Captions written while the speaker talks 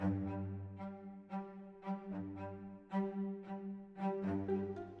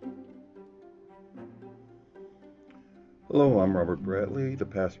Hello, I'm Robert Bradley, the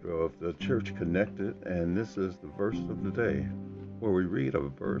pastor of the Church Connected, and this is the verse of the day, where we read a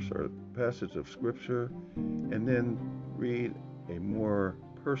verse or passage of scripture and then read a more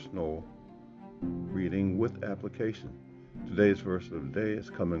personal reading with application. Today's verse of the day is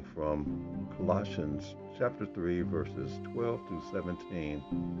coming from Colossians chapter 3, verses 12 through 17,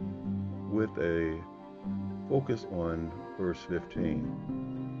 with a focus on verse 15.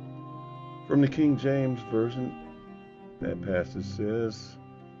 From the King James Version, that passage says,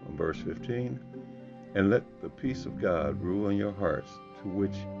 on verse 15, "And let the peace of God rule in your hearts, to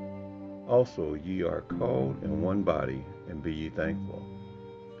which also ye are called in one body, and be ye thankful."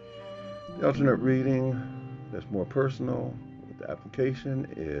 The alternate reading that's more personal with the application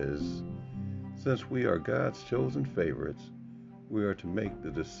is, since we are God's chosen favorites, we are to make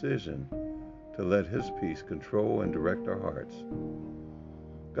the decision to let His peace control and direct our hearts.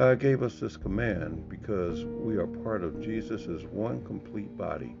 God gave us this command because we are part of Jesus' one complete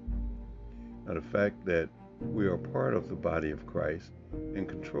body. Now, the fact that we are part of the body of Christ and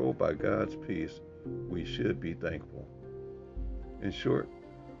controlled by God's peace, we should be thankful. In short,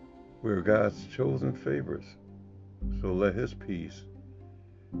 we are God's chosen favorites, so let His peace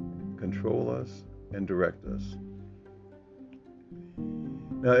control us and direct us.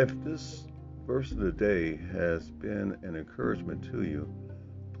 Now, if this verse of the day has been an encouragement to you,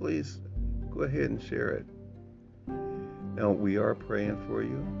 please go ahead and share it. Now, we are praying for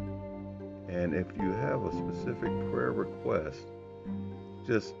you, and if you have a specific prayer request,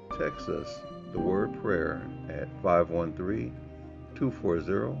 just text us the word prayer at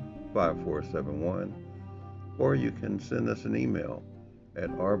 513-240-5471, or you can send us an email at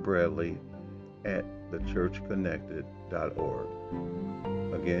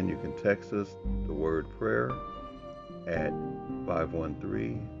rbradley@thechurchconnected.org. Again, you can text us the word prayer at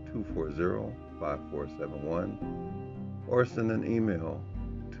 513-240-5471, or send an email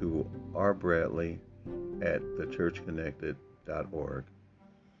to rbradley@thechurchconnected.org.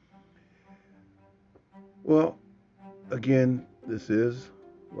 Well, again, this is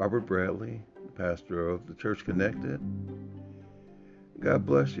Robert Bradley, pastor of the Church Connected. God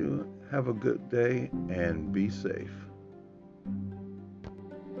bless you. Have a good day and be safe.